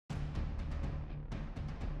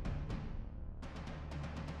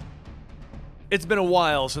It's been a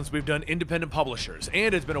while since we've done independent publishers,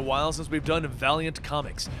 and it's been a while since we've done Valiant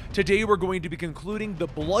Comics. Today we're going to be concluding the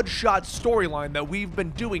Bloodshot storyline that we've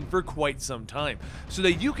been doing for quite some time, so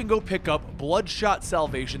that you can go pick up Bloodshot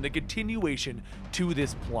Salvation, the continuation to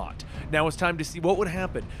this plot. Now it's time to see what would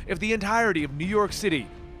happen if the entirety of New York City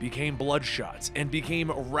became Bloodshots and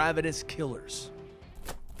became ravenous killers.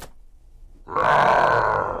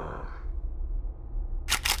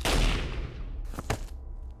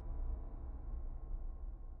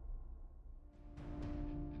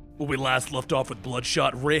 When we last left off with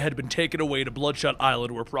Bloodshot, Ray had been taken away to Bloodshot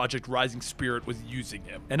Island where Project Rising Spirit was using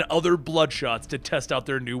him and other Bloodshots to test out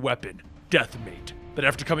their new weapon, Deathmate. But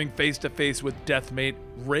after coming face to face with Deathmate,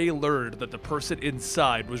 Ray learned that the person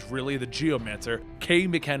inside was really the geomancer, Kay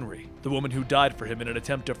McHenry, the woman who died for him in an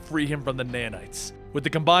attempt to free him from the nanites. With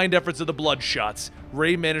the combined efforts of the Bloodshots,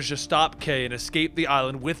 Ray managed to stop Kay and escape the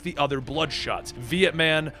island with the other Bloodshots, Viet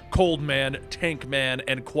Man, Cold Man, Tank Man,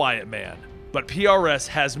 and Quiet Man. But PRS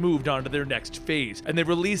has moved on to their next phase, and they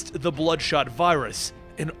released the Bloodshot virus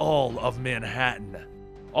in all of Manhattan.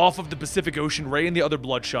 Off of the Pacific Ocean, Ray and the other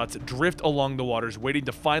Bloodshots drift along the waters, waiting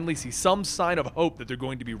to finally see some sign of hope that they're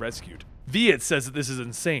going to be rescued. Viet says that this is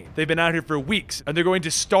insane. They've been out here for weeks, and they're going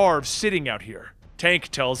to starve sitting out here. Tank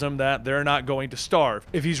tells him that they're not going to starve.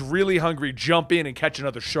 If he's really hungry, jump in and catch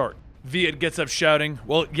another shark. Viet gets up shouting,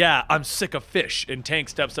 "Well, yeah, I'm sick of fish," and Tank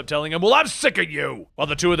steps up telling him, "Well, I'm sick of you!" While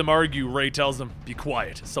the two of them argue, Ray tells them, "Be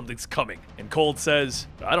quiet, something's coming." And Cold says,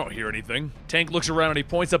 "I don't hear anything." Tank looks around and he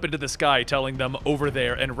points up into the sky, telling them, "Over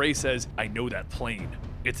there," and Ray says, "I know that plane.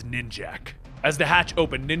 It's Ninjak." As the hatch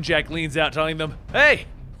opens, Ninjak leans out, telling them, "Hey,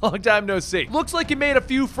 long time no see. Looks like you made a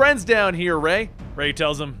few friends down here, Ray." Ray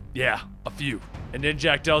tells him, "Yeah, a few." And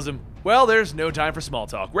Ninjak tells him, "Well, there's no time for small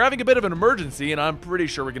talk. We're having a bit of an emergency, and I'm pretty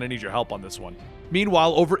sure we're gonna need your help on this one."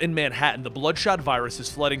 Meanwhile, over in Manhattan, the Bloodshot virus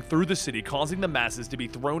is flooding through the city, causing the masses to be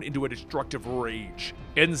thrown into a destructive rage.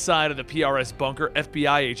 Inside of the PRS bunker,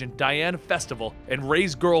 FBI agent Diane Festival and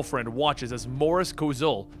Ray's girlfriend watches as Morris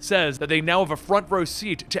Kozul says that they now have a front row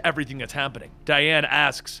seat to everything that's happening. Diane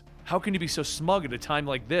asks, "How can you be so smug at a time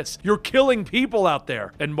like this? You're killing people out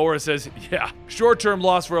there." And Morris says, "Yeah, short-term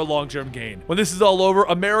loss for a long-term gain. When this is all over,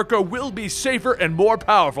 America will be safer and more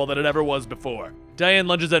powerful than it ever was before." Diane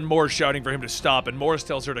lunges at Morris, shouting for him to stop, and Morris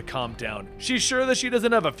tells her to calm down. She's sure that she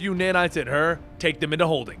doesn't have a few nanites in her. Take them into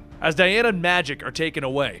holding. As Diane and Magic are taken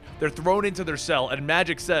away, they're thrown into their cell, and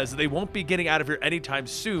Magic says that they won't be getting out of here anytime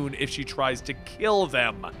soon if she tries to kill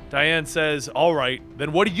them. Diane says, "All right,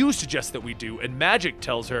 then what do you suggest that we do?" And Magic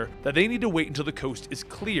tells her that they need to wait until the coast is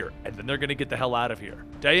clear, and then they're gonna get the hell out of here.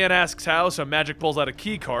 Diane asks how, so Magic pulls out a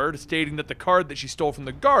key card, stating that the card that she stole from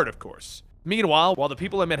the guard, of course. Meanwhile, while the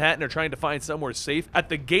people in Manhattan are trying to find somewhere safe, at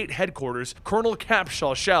the gate headquarters, Colonel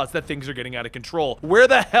Capshaw shouts that things are getting out of control. Where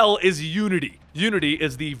the hell is Unity? Unity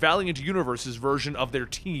is the Valiant Universe's version of their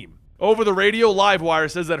team. Over the radio, Livewire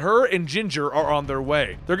says that her and Ginger are on their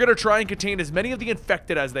way. They're gonna try and contain as many of the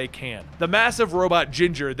infected as they can. The massive robot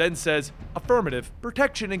Ginger then says, "Affirmative,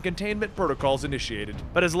 protection and containment protocols initiated."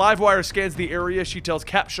 But as Livewire scans the area, she tells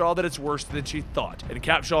Capshaw that it's worse than she thought. And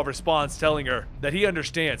Capshaw responds, telling her that he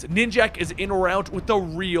understands. Ninjak is en route with the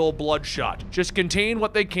real Bloodshot. Just contain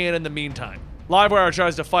what they can in the meantime. Livewire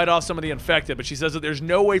tries to fight off some of the infected, but she says that there's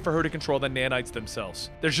no way for her to control the nanites themselves.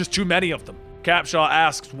 There's just too many of them. Capshaw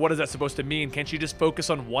asks, what is that supposed to mean? Can't she just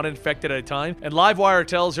focus on one infected at a time? And Livewire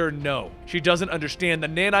tells her no. She doesn't understand. The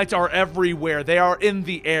nanites are everywhere. They are in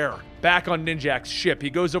the air. Back on Ninjak's ship,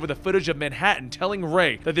 he goes over the footage of Manhattan, telling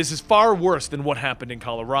Ray that this is far worse than what happened in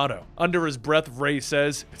Colorado. Under his breath, Ray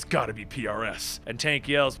says, "It's gotta be PRS." And Tank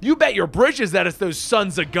yells, "You bet your britches that it's those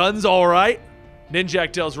sons of guns, all right?"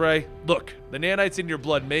 Ninjak tells Ray, "Look, the nanites in your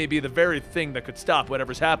blood may be the very thing that could stop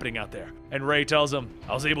whatever's happening out there." And Ray tells him,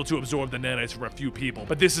 "I was able to absorb the nanites from a few people,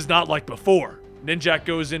 but this is not like before." Ninjak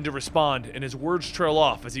goes in to respond, and his words trail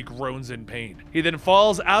off as he groans in pain. He then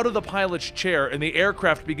falls out of the pilot's chair, and the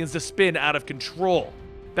aircraft begins to spin out of control.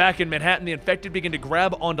 Back in Manhattan, the infected begin to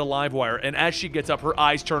grab onto Livewire, and as she gets up, her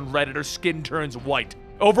eyes turn red and her skin turns white.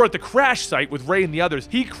 Over at the crash site with Ray and the others,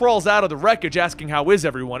 he crawls out of the wreckage asking how is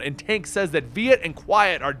everyone, and Tank says that Viet and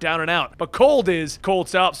Quiet are down and out, but Cold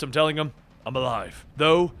stops him, telling him, "I'm alive,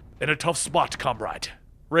 though in a tough spot, comrade."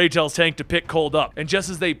 Ray tells Tank to pick Cold up, and just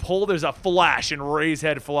as they pull, there's a flash and Ray's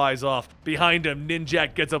head flies off. Behind him,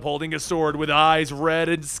 Ninjak gets up holding a sword with eyes red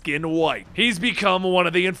and skin white. He's become one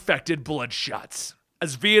of the infected Bloodshots.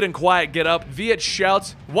 As Viet and Quiet get up, Viet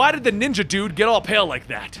shouts, "Why did the ninja dude get all pale like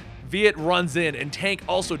that?" Viet runs in, and Tank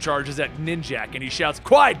also charges at Ninjak, and he shouts,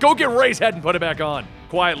 "Quiet, go get Ray's head and put it back on."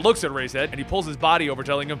 Quiet looks at Ray's head, and he pulls his body over,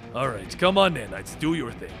 telling him, "Alright, come on, nanites, do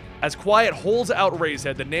your thing." As Quiet holds out Ray's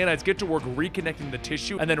head, the nanites get to work reconnecting the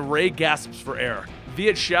tissue, and then Ray gasps for air.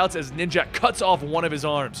 Viet shouts as Ninjak cuts off one of his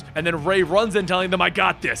arms, and then Ray runs in telling them, "I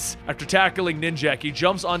got this." After tackling Ninjak, he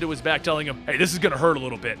jumps onto his back telling him, "Hey, this is gonna hurt a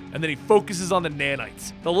little bit," and then he focuses on the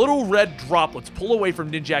nanites. The little red droplets pull away from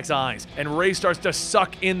Ninjak's eyes, and Ray starts to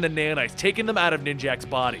suck in the nanites, taking them out of Ninjak's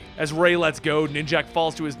body. As Ray lets go, Ninjak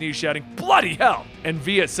falls to his knees shouting, "Bloody hell!" And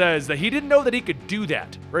Viet says that he didn't know that he could do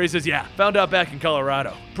that. Ray says, "Yeah, found out back in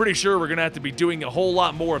Colorado. Pretty sure we're gonna have to be doing a whole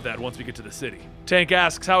lot more of that once we get to the city." Tank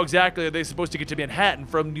asks how exactly are they supposed to get to Manhattan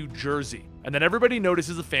from New Jersey, and then everybody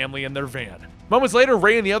notices a family in their van. Moments later,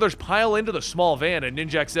 Ray and the others pile into the small van, and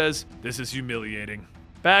Ninjak says, "This is humiliating."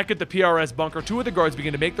 Back at the PRS bunker, two of the guards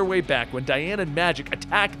begin to make their way back when Diane and Magic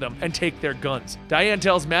attack them and take their guns. Diane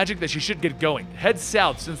tells Magic that she should get going, head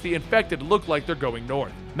south since the infected look like they're going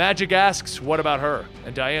north. Magic asks what about her,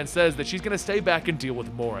 and Diane says that she's gonna stay back and deal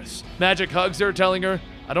with Morris. Magic hugs her, telling her,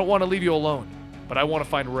 "I don't want to leave you alone, but I want to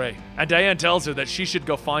find Ray." And Diane tells her that she should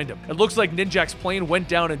go find him. It looks like Ninjak's plane went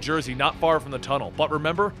down in Jersey, not far from the tunnel, but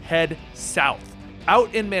remember, head south.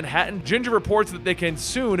 Out in Manhattan, Ginger reports that they can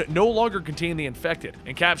soon no longer contain the infected,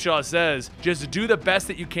 and Capshaw says, "Just do the best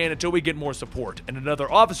that you can until we get more support." And another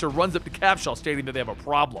officer runs up to Capshaw stating that they have a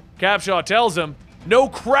problem. Capshaw tells him, "No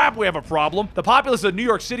crap, we have a problem. The populace of New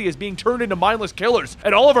York City is being turned into mindless killers,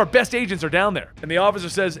 and all of our best agents are down there." And the officer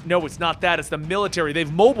says, "No, it's not that, it's the military.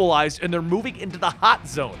 They've mobilized and they're moving into the hot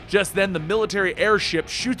zone." Just then, the military airship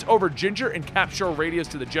shoots over Ginger, and Capshaw radios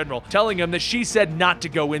to the general, telling him that she said not to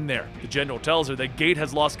go in there. The general tells her that Gate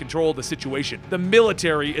has lost control of the situation. The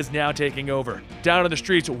military is now taking over. Down in the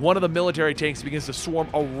streets, one of the military tanks begins to swarm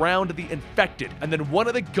around the infected, and then one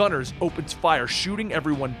of the gunners opens fire, shooting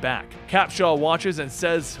everyone back. Capshaw watches and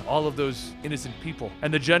says, "All of those innocent people."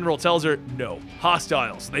 And the general tells her, "No,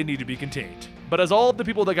 hostiles, they need to be contained." But as all of the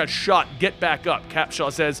people that got shot get back up,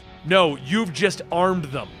 Capshaw says, "No, you've just armed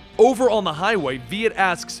them." Over on the highway, Viet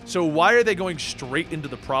asks, "So why are they going straight into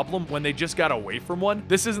the problem when they just got away from one?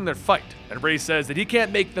 This isn't their fight." And Ray says that he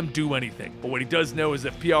can't make them do anything, but what he does know is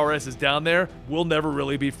if PRS is down there, we'll never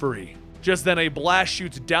really be free. Just then, a blast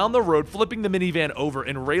shoots down the road, flipping the minivan over,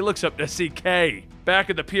 and Ray looks up to see Kay.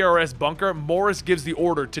 Back at the PRS bunker, Morris gives the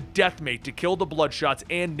order to Deathmate to kill the Bloodshots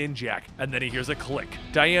and Ninjak, and then he hears a click.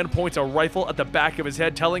 Diane points a rifle at the back of his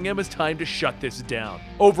head, telling him it's time to shut this down.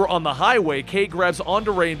 Over on the highway, Kay grabs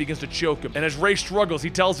onto Ray and begins to choke him, and as Ray struggles,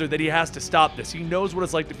 he tells her that he has to stop this. He knows what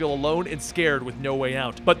it's like to feel alone and scared with no way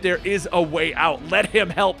out. But there is a way out. Let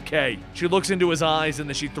him help Kay. She looks into his eyes, and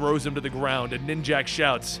then she throws him to the ground, and Ninjak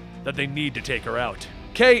shouts that they need to take her out.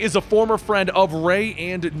 Kay is a former friend of Ray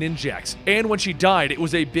and Ninjak's, and when she died, it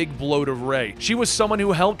was a big blow to Ray. She was someone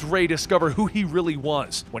who helped Ray discover who he really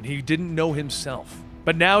was when he didn't know himself.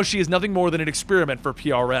 But now she is nothing more than an experiment for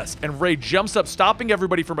PRS, and Ray jumps up, stopping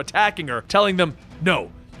everybody from attacking her, telling them,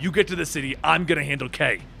 "No, you get to the city, I'm gonna handle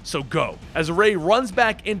Kay, so go." As Ray runs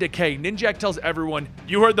back into Kay, Ninjak tells everyone,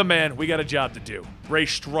 "You heard the man, we got a job to do." Ray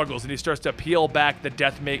struggles and he starts to peel back the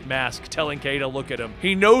Deathmate mask, telling Kay to look at him.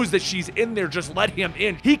 He knows that she's in there, just let him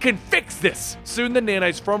in. He can fix this! Soon the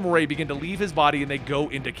nanites from Ray begin to leave his body and they go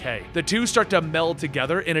into Kay. The two start to meld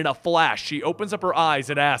together, and in a flash, she opens up her eyes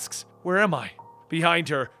and asks, "Where am I?" Behind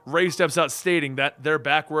her, Ray steps out stating that they're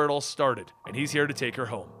back where it all started, and he's here to take her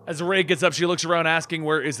home. As Ray gets up, she looks around asking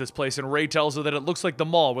where is this place, and Ray tells her that it looks like the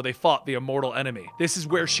mall where they fought the immortal enemy. This is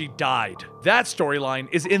where she died. That storyline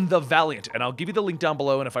is in The Valiant, and I'll give you the link down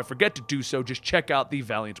below, and if I forget to do so, just check out the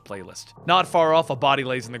Valiant playlist. Not far off, a body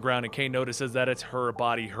lays in the ground, and Kay notices that it's her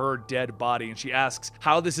body, her dead body, and she asks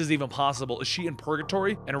how this is even possible. Is she in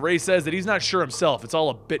purgatory? And Ray says that he's not sure himself. It's all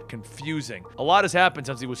a bit confusing. A lot has happened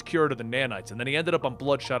since he was cured of the nanites, and then he ended up on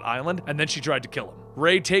Bloodshot Island, and then she tried to kill him.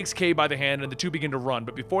 Ray takes Kay by the hand, and the two begin to run,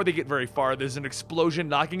 but before they get very far, there's an explosion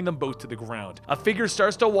knocking them both to the ground. A figure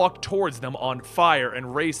starts to walk towards them on fire,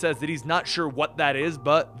 and Ray says that he's not sure what that is,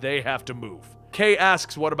 but they have to move. Kay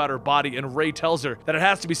asks what about her body, and Ray tells her that it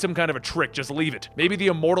has to be some kind of a trick, just leave it. Maybe the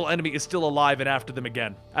immortal enemy is still alive and after them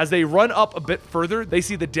again. As they run up a bit further, they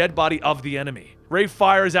see the dead body of the enemy. Ray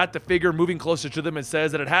fires at the figure, moving closer to them, and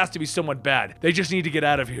says that it has to be someone bad. They just need to get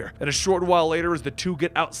out of here. And a short while later, as the two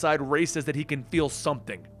get outside, Ray says that he can feel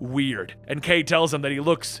something weird. And Kay tells him that he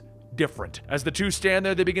looks different. As the two stand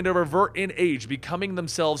there, they begin to revert in age, becoming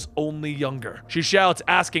themselves only younger. She shouts,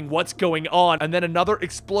 asking what's going on, and then another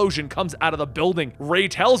explosion comes out of the building. Ray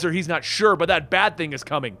tells her he's not sure, but that bad thing is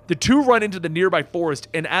coming. The two run into the nearby forest,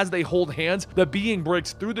 and as they hold hands, the being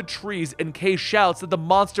breaks through the trees, and Kay shouts that the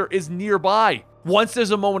monster is nearby. Once there's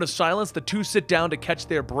a moment of silence, the two sit down to catch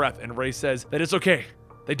their breath, and Ray says that it's okay.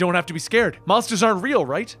 They don't have to be scared. Monsters aren't real,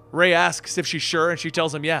 right? Ray asks if she's sure, and she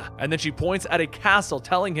tells him yeah. And then she points at a castle,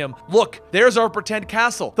 telling him, look, there's our pretend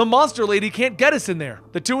castle. The monster lady can't get us in there.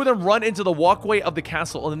 The two of them run into the walkway of the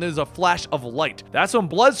castle, and then there's a flash of light. That's when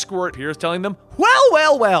Bloodsquirt appears, telling them,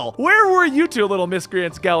 well, where were you two little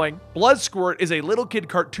miscreants going? Bloodsquirt is a little kid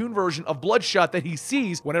cartoon version of Bloodshot that he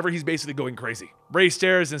sees whenever he's basically going crazy. Ray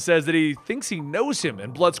stares and says that he thinks he knows him,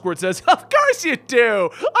 and Bloodsquirt says, of course you do.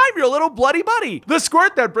 I'm your little bloody buddy, the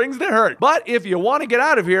squirt that brings the hurt. But if you want to get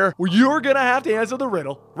out of here, well, you're gonna have to answer the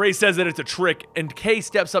riddle. Ray says that it's a trick, and Kay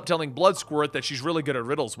steps up telling Bloodsquirt that she's really good at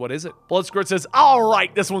riddles. What is it? Bloodsquirt says, all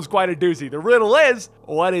right, this one's quite a doozy. The riddle is,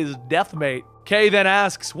 what is Deathmate? Kay then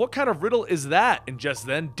asks, what kind of riddle is that? And just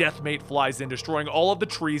then, Deathmate flies in, destroying all of the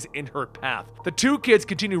trees in her path. The two kids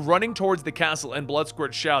continue running towards the castle, and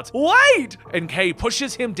Bloodsquirt shouts, wait! And Kay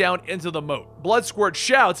pushes him down into the moat. Bloodsquirt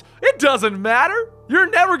shouts, it doesn't matter! You're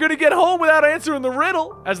never gonna get home without answering the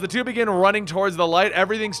riddle! As the two begin running towards the light,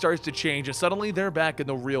 everything starts to change, and suddenly they're back in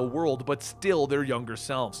the real world, but still their younger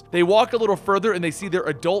selves. They walk a little further, and they see their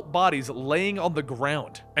adult bodies laying on the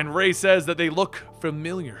ground. And Ray says that they look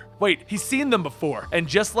familiar. Wait, he's seen them before. And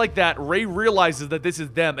just like that, Ray realizes that this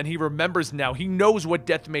is them, and he remembers now. He knows what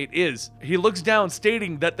Deathmate is. He looks down,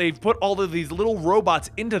 stating that they've put all of these little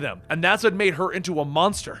robots into them, and that's what made her into a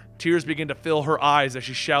monster. Tears begin to fill her eyes as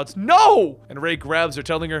she shouts, no! And Ray grabs her,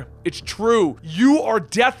 telling her, it's true, you are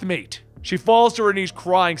Deathmate. She falls to her knees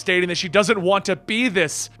crying, stating that she doesn't want to be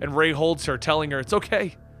this. And Ray holds her, telling her, it's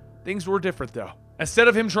okay. Things were different though. Instead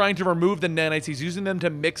of him trying to remove the nanites, he's using them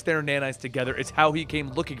to mix their nanites together. It's how he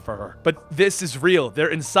came looking for her. But this is real.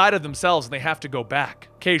 They're inside of themselves and they have to go back.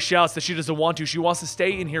 Kay shouts that she doesn't want to. She wants to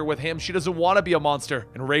stay in here with him. She doesn't want to be a monster.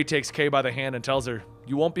 And Ray takes Kay by the hand and tells her,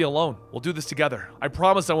 you won't be alone. We'll do this together. I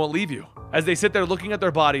promise I won't leave you. As they sit there looking at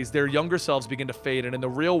their bodies, their younger selves begin to fade, and in the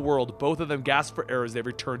real world, both of them gasp for air as they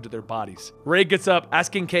return to their bodies. Ray gets up,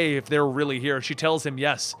 asking Kay if they're really here. She tells him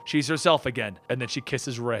yes, she's herself again, and then she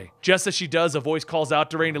kisses Ray. Just as she does, a voice calls out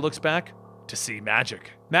to Ray, and he looks back to see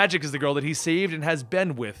Magic. Magic is the girl that he saved and has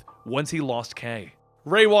been with once he lost Kay.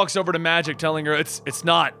 Ray walks over to Magic, telling her it's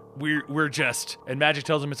not. We're just. And Magic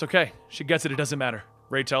tells him it's okay. She gets it doesn't matter.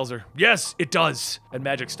 Ray tells her, yes, it does. And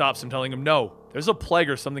Magic stops him, telling him, no, there's a plague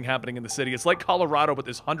or something happening in the city. It's like Colorado, but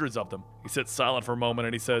there's hundreds of them. He sits silent for a moment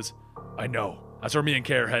and he says, I know. That's where me and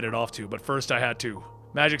Kay are headed off to, but first I had to.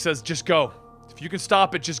 Magic says, just go. If you can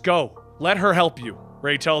stop it, just go. Let her help you.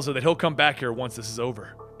 Ray tells her that he'll come back here once this is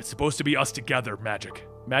over. It's supposed to be us together, Magic.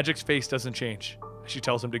 Magic's face doesn't change. She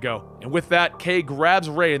tells him to go. And with that, Kay grabs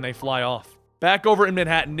Ray and they fly off. Back over in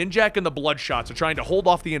Manhattan, Ninjak and the Bloodshots are trying to hold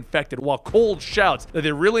off the infected while Cold shouts that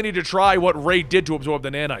they really need to try what Ray did to absorb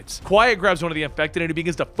the nanites. Quiet grabs one of the infected and he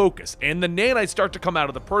begins to focus, and the nanites start to come out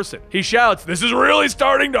of the person. He shouts, this is really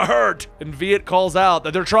starting to hurt! And Viet calls out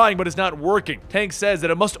that they're trying but it's not working. Tank says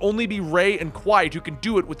that it must only be Ray and Quiet who can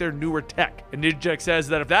do it with their newer tech. And Ninjak says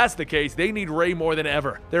that if that's the case, they need Ray more than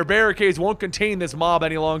ever. Their barricades won't contain this mob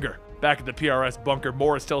any longer. Back at the PRS bunker,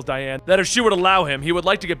 Morris tells Diane that if she would allow him, he would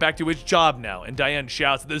like to get back to his job now, and Diane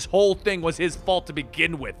shouts that this whole thing was his fault to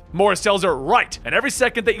begin with. Morris tells her, right, and every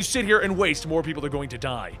second that you sit here and waste, more people are going to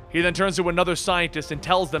die. He then turns to another scientist and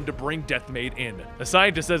tells them to bring Deathmate in. The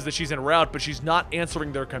scientist says that she's en route, but she's not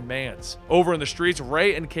answering their commands. Over in the streets,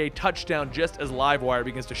 Ray and Kay touch down just as Livewire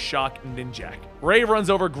begins to shock Ninjak. Ray runs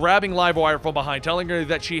over, grabbing Livewire from behind, telling her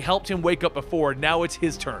that she helped him wake up before, now it's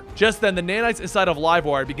his turn. Just then, the nanites inside of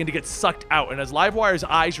Livewire begin to get sucked out, and as Livewire's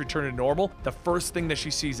eyes return to normal, the first thing that she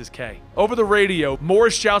sees is Kay. Over the radio,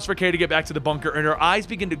 Morris shouts for Kay to get back to the bunker, and her eyes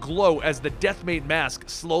begin to glow as the Deathmate mask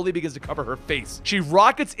slowly begins to cover her face. She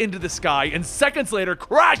rockets into the sky, and seconds later,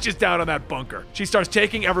 crashes down on that bunker. She starts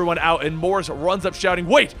taking everyone out, and Morris runs up shouting,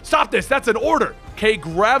 wait, stop this, that's an order! Kay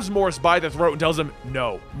grabs Morris by the throat and tells him,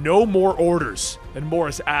 no more orders. And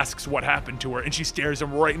Morris asks what happened to her, and she stares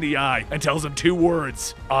him right in the eye and tells him 2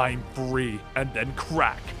 words, I'm free, and then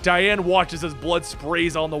crack. Diane watches as blood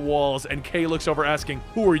sprays on the walls, and Kay looks over asking,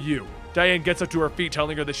 who are you? Diane gets up to her feet,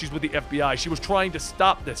 telling her that she's with the FBI. She was trying to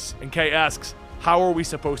stop this, and Kay asks, how are we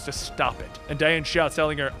supposed to stop it? And Diane shouts,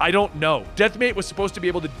 telling her, I don't know. Deathmate was supposed to be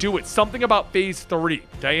able to do it. Something about phase 3.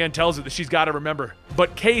 Diane tells her that she's got to remember.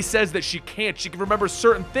 But Kay says that she can't. She can remember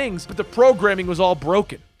certain things, but the programming was all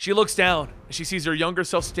broken. She looks down, and she sees her younger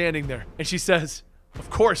self standing there. And she says, of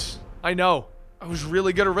course, I know. I was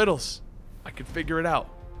really good at riddles. I could figure it out.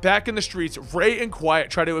 Back in the streets, Ray and Quiet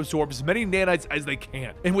try to absorb as many nanites as they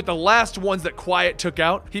can. And with the last ones that Quiet took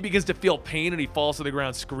out, he begins to feel pain and he falls to the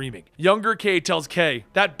ground screaming. Younger Kay tells Kay,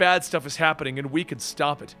 that bad stuff is happening and we can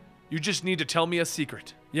stop it. You just need to tell me a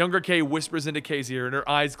secret. Younger Kay whispers into Kay's ear and her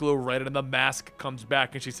eyes glow red and the mask comes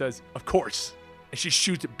back and she says, of course. and she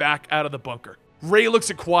shoots it back out of the bunker. Ray looks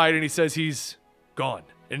at Quiet and he says he's gone.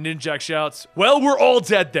 And Ninjak shouts, "Well, we're all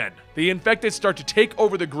dead then." The infected start to take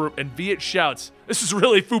over the group, and Viet shouts, "This is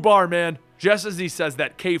really foobar, man." Just as he says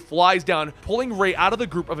that, Kay flies down, pulling Ray out of the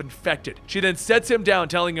group of infected. She then sets him down,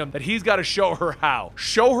 telling him that he's got to show her how.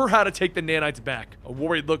 Show her how to take the nanites back. A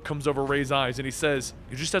worried look comes over Ray's eyes, and he says,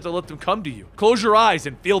 "You just have to let them come to you. Close your eyes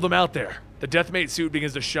and feel them out there." The Deathmate suit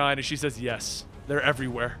begins to shine, and she says, "Yes, they're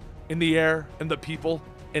everywhere. In the air, in the people,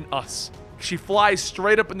 in us." She flies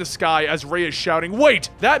straight up in the sky as Ray is shouting, "Wait,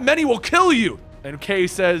 that many will kill you!" And Kay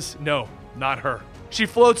says, "No, not her." She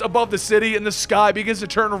floats above the city and the sky begins to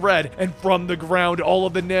turn red, and from the ground, all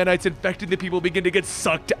of the nanites infecting the people begin to get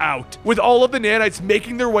sucked out. With all of the nanites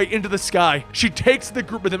making their way into the sky, she takes the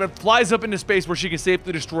group with them and flies up into space where she can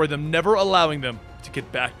safely destroy them, never allowing them to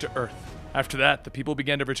get back to Earth. After that, the people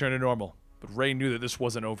began to return to normal, but Ray knew that this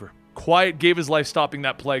wasn't over. Quiet gave his life stopping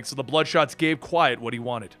that plague, so the Bloodshots gave Quiet what he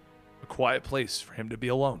wanted. A quiet place for him to be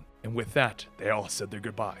alone. And with that, they all said their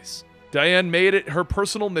goodbyes. Diane made it her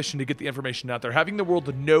personal mission to get the information out there, having the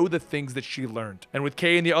world know the things that she learned. And with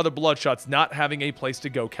Kay and the other Bloodshots not having a place to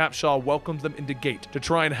go, Capshaw welcomes them into Gate to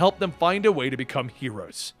try and help them find a way to become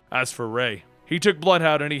heroes. As for Ray, he took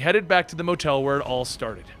Bloodhound and he headed back to the motel where it all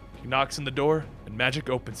started. He knocks on the door and Magic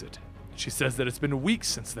opens it. She says that it's been weeks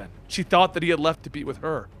since then. She thought that he had left to be with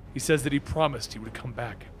her. He says that he promised he would come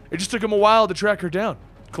back. It just took him a while to track her down,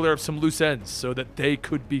 clear up some loose ends so that they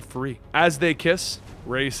could be free. As they kiss,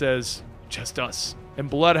 Ray says, "Just us." And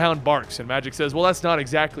Bloodhound barks, and Magic says, "Well, that's not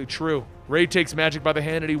exactly true." Ray takes Magic by the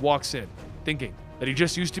hand and he walks in, thinking that he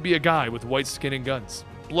just used to be a guy with white skin and guns.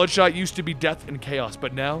 Bloodshot used to be death and chaos,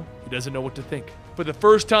 but now he doesn't know what to think. For the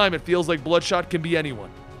first time, it feels like Bloodshot can be anyone,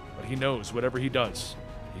 but he knows whatever he does,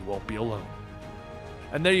 he won't be alone.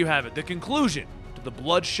 And there you have it, the conclusion to the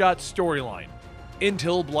Bloodshot storyline.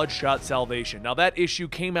 Until Bloodshot Salvation. Now that issue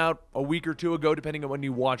came out a week or two ago, depending on when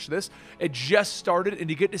you watch this. It just started, and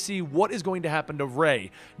you get to see what is going to happen to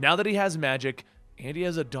Ray now that he has Magic and he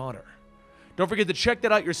has a daughter. Don't forget to check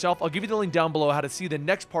that out yourself. I'll give you the link down below how to see the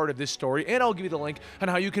next part of this story, and I'll give you the link on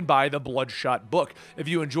how you can buy the Bloodshot book. If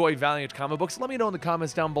you enjoy Valiant comic books, let me know in the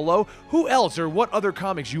comments down below who else or what other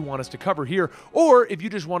comics you want us to cover here, or if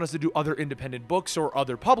you just want us to do other independent books or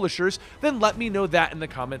other publishers, then let me know that in the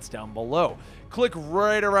comments down below. Click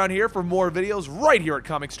right around here for more videos right here at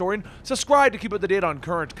Comicstorian. Subscribe to keep up to date on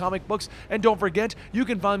current comic books. And don't forget, you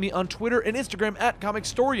can find me on Twitter and Instagram at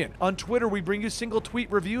Comicstorian. On Twitter, we bring you single tweet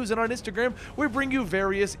reviews, and on Instagram, we bring you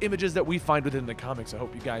various images that we find within the comics. I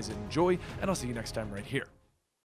hope you guys enjoy, and I'll see you next time right here.